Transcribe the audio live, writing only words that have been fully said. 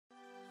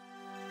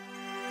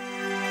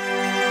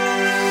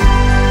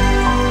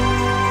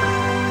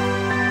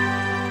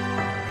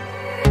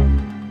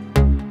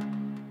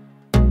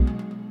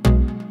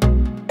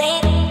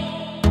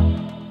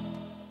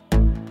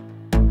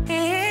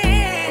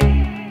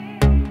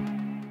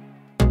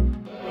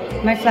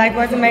My flight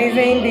was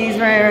amazing. The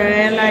Israel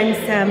Airlines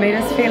made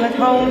us feel at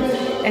home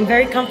and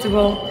very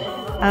comfortable.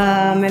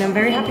 And I'm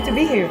very happy to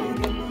be here.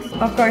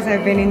 Of course,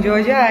 I've been in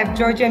Georgia. I have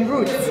Georgian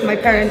roots. My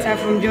parents are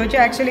from Georgia.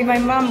 Actually, my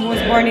mom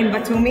was born in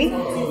Batumi,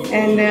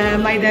 and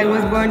my dad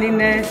was born in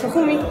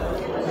Sukhumi.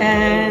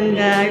 And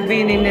I've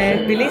been in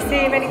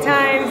Tbilisi many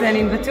times, and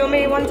in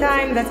Batumi one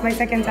time. That's my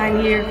second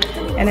time here,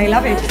 and I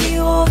love it.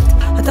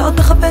 אתה עוד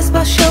מחפש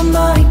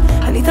בשמיים,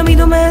 אני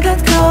תמיד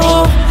עומדת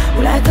קרוב,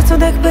 אולי אתה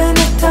צודק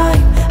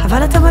בינתיים,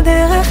 אבל אתה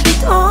בדרך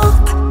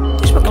לטעות.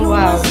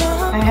 Wow,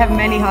 I have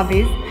many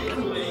hobbies.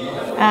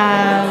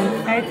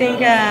 I think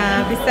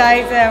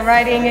besides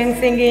writing and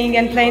singing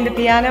and playing the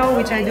piano,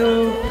 which I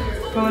do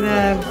for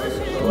the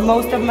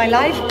most of my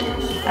life,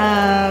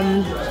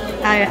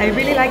 I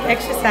really like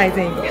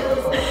exercising.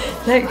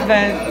 Like,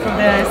 but for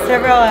the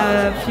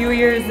few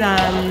years,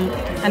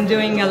 I'm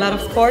doing a lot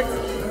of sports,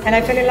 and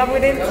I fell in love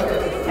with it.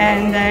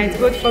 And it's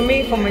good for me,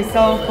 for my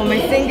soul, for my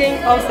singing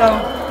also.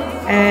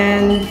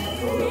 And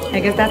I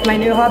guess that's my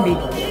new hobby.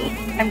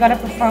 I'm gonna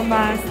perform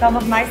some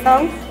of my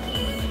songs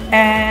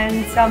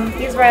and some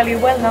Israeli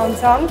well-known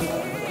songs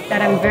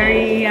that I'm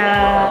very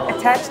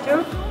attached to.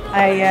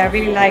 I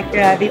really like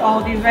the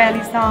old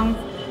Israeli songs,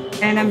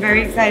 and I'm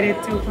very excited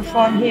to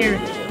perform here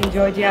in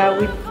Georgia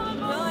with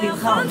these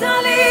songs.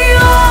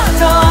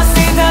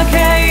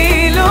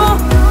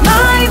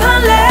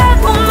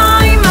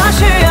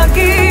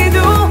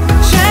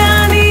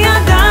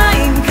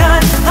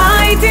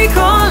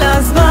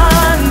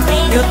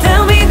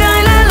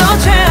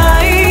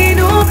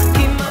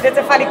 That's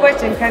a funny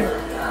question because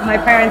my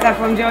parents are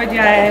from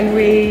Georgia, and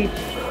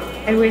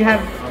we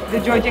have the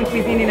Georgian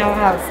cuisine in our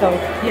house. So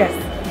yes,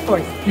 of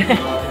course.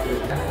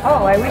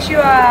 Oh, I wish you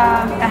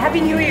a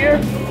happy New Year.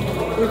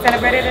 We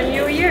celebrated a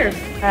New Year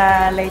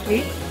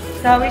lately,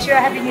 so I wish you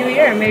a happy New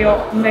Year.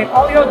 May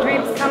all your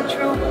dreams come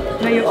true.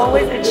 May you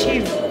always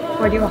achieve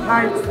what your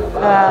heart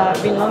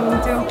belongs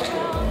to,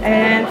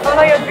 and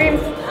follow your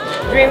dreams.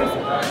 Dreams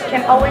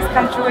can always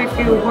come true if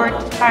you work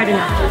hard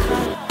enough.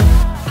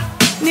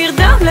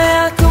 נרדם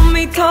לאט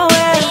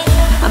ומתעורר,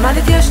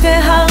 עמדתי על שתי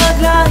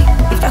הרגליים,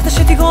 הבטחת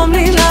שתגרום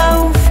לי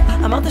לעוף,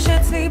 אמרת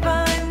שאצלי